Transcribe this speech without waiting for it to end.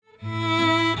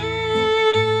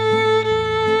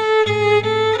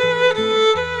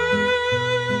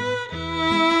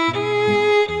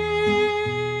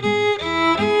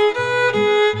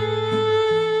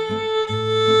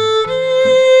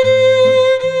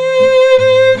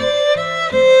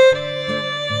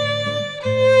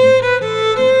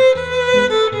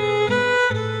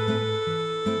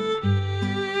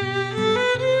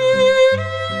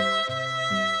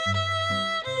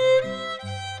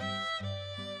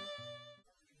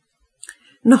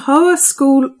Nahora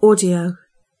School Audio.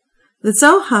 The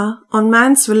Zohar on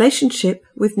man's relationship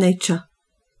with nature.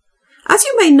 As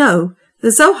you may know,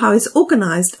 the Zohar is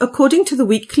organized according to the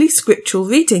weekly scriptural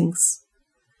readings.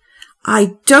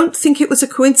 I don't think it was a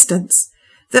coincidence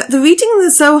that the reading in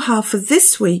the Zohar for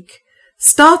this week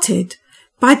started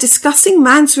by discussing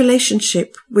man's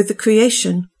relationship with the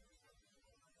creation.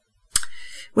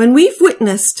 When we've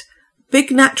witnessed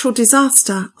big natural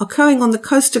disaster occurring on the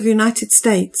coast of the United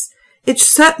States, it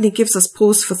certainly gives us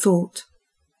pause for thought.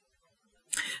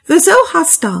 The Zohar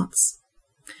starts.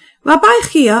 Rabbi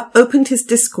Chia opened his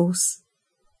discourse.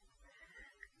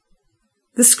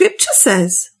 The scripture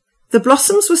says, "The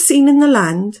blossoms were seen in the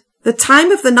land, the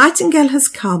time of the nightingale has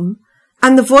come,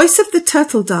 and the voice of the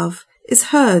turtle dove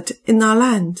is heard in our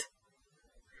land."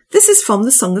 This is from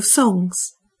the Song of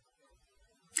Songs.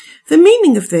 The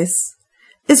meaning of this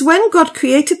is when God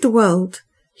created the world,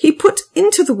 He put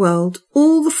into the world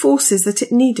all the forces that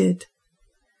it needed.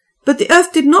 But the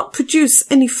earth did not produce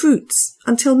any fruits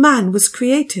until man was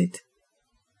created.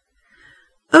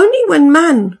 Only when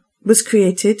man was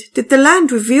created did the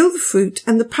land reveal the fruit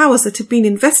and the powers that had been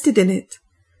invested in it.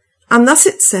 And thus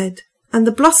it said, "And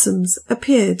the blossoms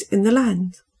appeared in the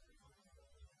land."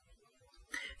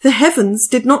 The heavens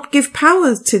did not give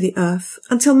power to the earth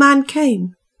until man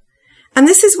came. And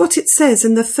this is what it says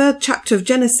in the 3rd chapter of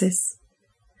Genesis,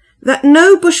 that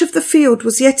no bush of the field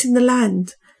was yet in the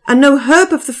land, and no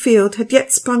herb of the field had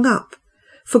yet sprung up,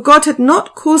 for God had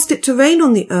not caused it to rain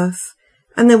on the earth,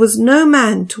 and there was no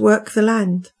man to work the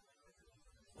land.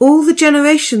 All the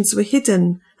generations were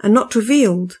hidden and not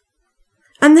revealed,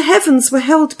 and the heavens were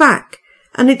held back,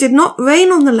 and it did not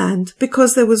rain on the land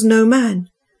because there was no man.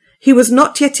 He was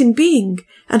not yet in being,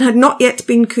 and had not yet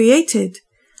been created,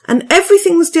 and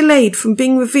everything was delayed from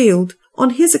being revealed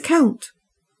on his account.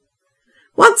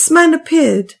 Once man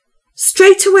appeared,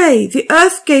 straightway the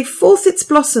earth gave forth its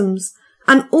blossoms,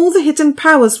 and all the hidden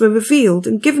powers were revealed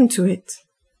and given to it.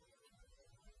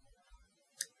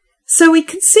 So we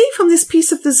can see from this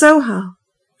piece of the Zohar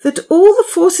that all the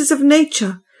forces of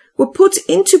nature were put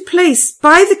into place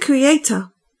by the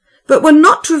Creator, but were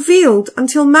not revealed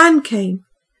until man came.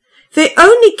 They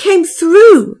only came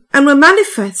through and were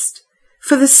manifest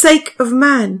for the sake of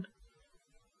man.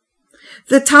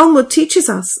 The Talmud teaches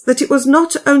us that it was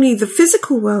not only the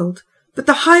physical world, but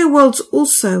the higher worlds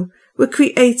also were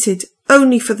created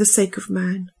only for the sake of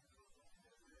man.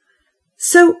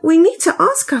 So we need to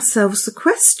ask ourselves the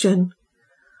question,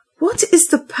 what is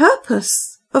the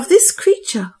purpose of this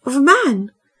creature, of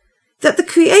man, that the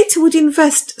Creator would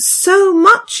invest so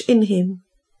much in him?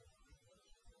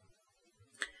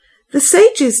 The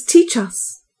sages teach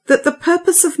us that the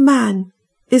purpose of man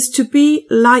is to be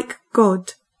like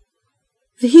God.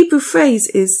 The Hebrew phrase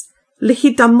is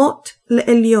lehidamot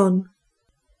le'elyon.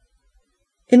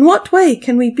 In what way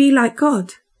can we be like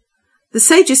God? The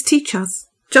sages teach us,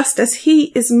 just as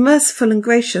He is merciful and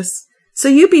gracious, so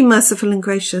you be merciful and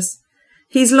gracious.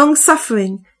 He is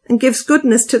long-suffering and gives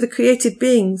goodness to the created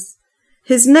beings.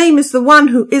 His name is the one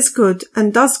who is good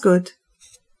and does good.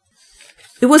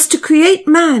 It was to create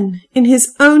man in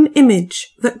His own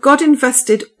image that God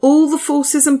invested all the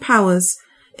forces and powers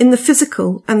in the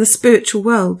physical and the spiritual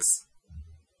worlds.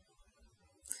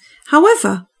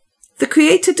 However, the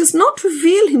Creator does not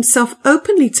reveal Himself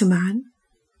openly to man.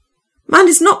 Man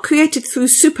is not created through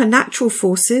supernatural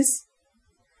forces,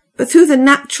 but through the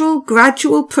natural,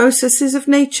 gradual processes of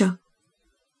nature.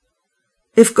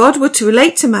 If God were to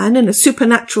relate to man in a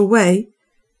supernatural way,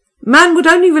 man would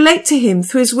only relate to Him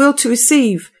through his will to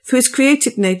receive, through his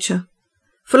created nature.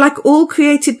 For like all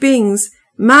created beings,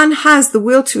 man has the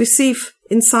will to receive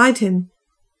inside him.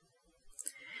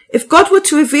 If God were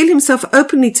to reveal Himself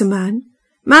openly to man,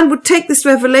 man would take this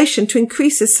revelation to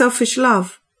increase his selfish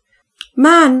love.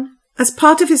 Man, as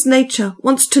part of his nature,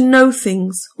 wants to know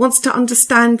things, wants to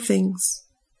understand things,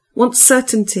 wants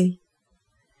certainty.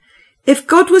 If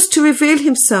God was to reveal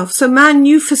Himself so man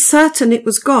knew for certain it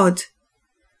was God,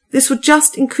 this would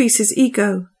just increase his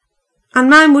ego, and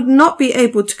man would not be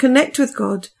able to connect with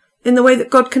God in the way that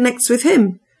God connects with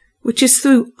him, which is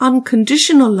through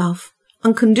unconditional love,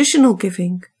 unconditional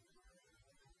giving.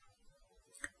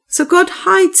 So God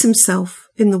hides Himself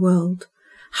in the world,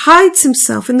 hides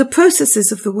Himself in the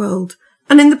processes of the world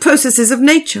and in the processes of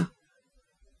nature.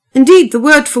 Indeed, the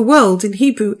word for world in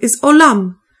Hebrew is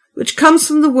olam, which comes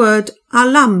from the word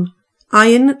alam,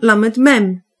 ayin lamed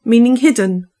mem, meaning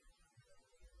hidden.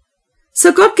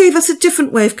 So God gave us a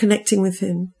different way of connecting with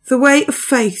Him, the way of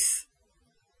faith.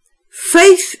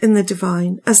 Faith in the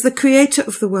divine as the creator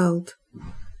of the world,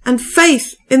 and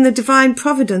faith in the divine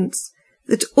providence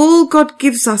that all God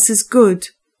gives us is good.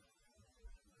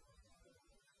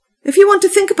 If you want to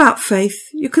think about faith,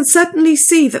 you can certainly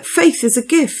see that faith is a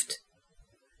gift.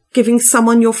 Giving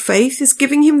someone your faith is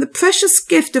giving him the precious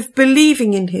gift of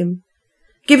believing in him.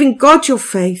 Giving God your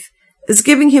faith is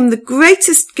giving him the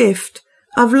greatest gift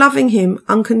of loving him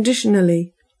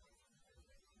unconditionally.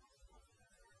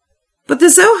 But the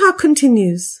Zohar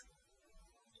continues.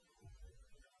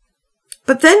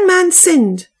 But then man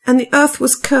sinned, and the earth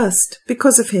was cursed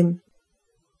because of him.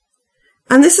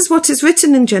 And this is what is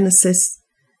written in Genesis.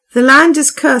 The land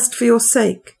is cursed for your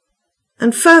sake.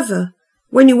 And further,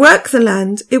 when you work the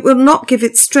land, it will not give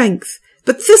its strength,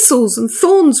 but thistles and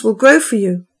thorns will grow for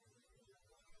you.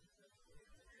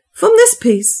 From this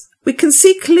piece, we can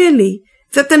see clearly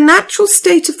that the natural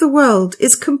state of the world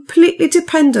is completely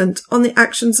dependent on the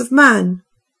actions of man.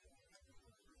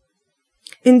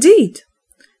 Indeed,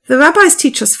 the rabbis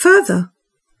teach us further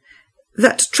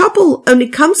that trouble only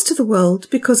comes to the world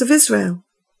because of Israel.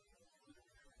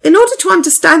 In order to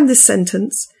understand this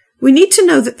sentence, we need to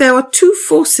know that there are two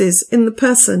forces in the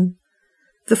person.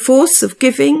 The force of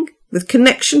giving with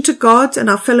connection to God and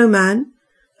our fellow man,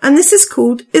 and this is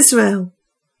called Israel,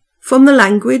 from the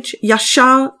language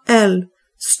Yashar El,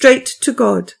 straight to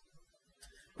God.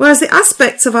 Whereas the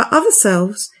aspects of our other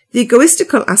selves, the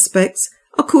egoistical aspects,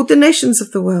 are called the nations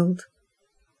of the world.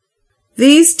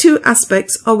 These two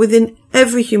aspects are within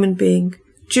every human being,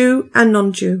 Jew and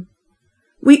non-Jew.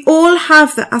 We all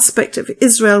have the aspect of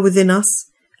Israel within us,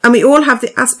 and we all have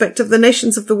the aspect of the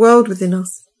nations of the world within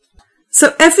us.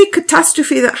 So every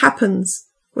catastrophe that happens,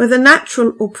 whether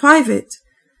natural or private,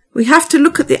 we have to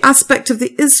look at the aspect of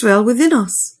the Israel within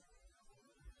us.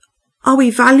 Are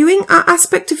we valuing our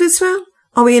aspect of Israel?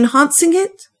 Are we enhancing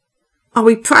it? Are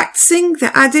we practicing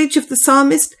the adage of the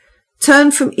psalmist, turn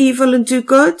from evil and do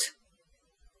good?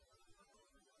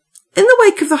 In the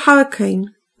wake of the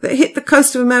hurricane that hit the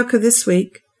coast of America this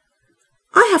week,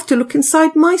 I have to look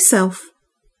inside myself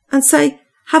and say,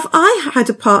 have I had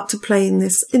a part to play in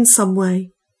this in some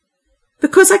way?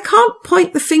 Because I can't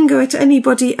point the finger at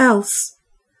anybody else.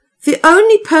 The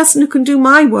only person who can do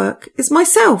my work is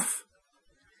myself.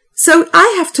 So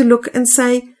I have to look and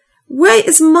say, where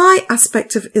is my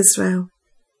aspect of Israel?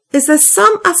 Is there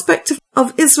some aspect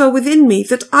of Israel within me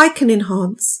that I can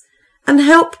enhance and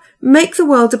help make the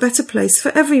world a better place for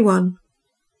everyone?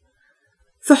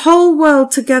 The whole world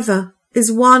together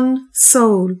is one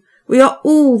soul. We are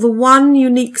all the one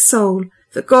unique soul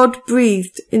that God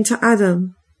breathed into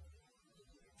Adam.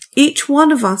 Each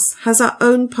one of us has our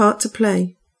own part to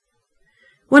play.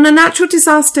 When a natural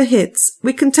disaster hits,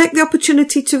 we can take the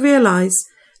opportunity to realize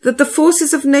that the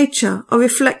forces of nature are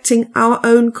reflecting our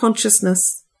own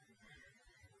consciousness.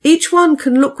 Each one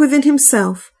can look within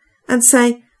himself and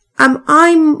say, am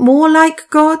I more like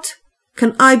God?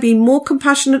 Can I be more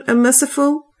compassionate and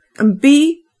merciful and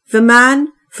be the man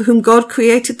for whom God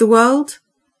created the world?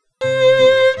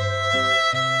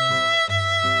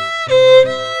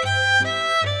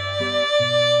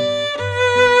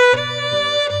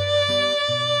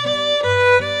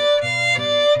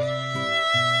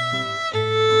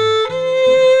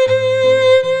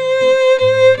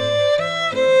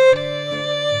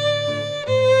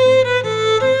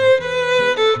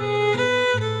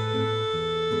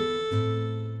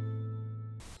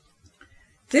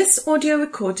 This audio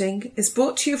recording is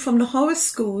brought to you from the Nahora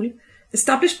School,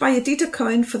 established by Yedida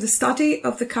Cohen for the study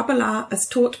of the Kabbalah as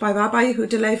taught by Rabbi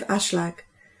Yehuda Leib Ashlag.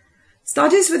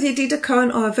 Studies with Yedida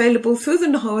Cohen are available through the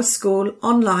Nahora School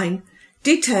online.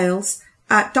 Details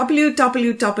at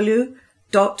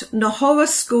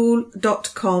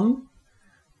www.nahoraschool.com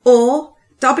or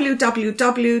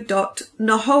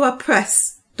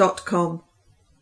www.nahorapress.com.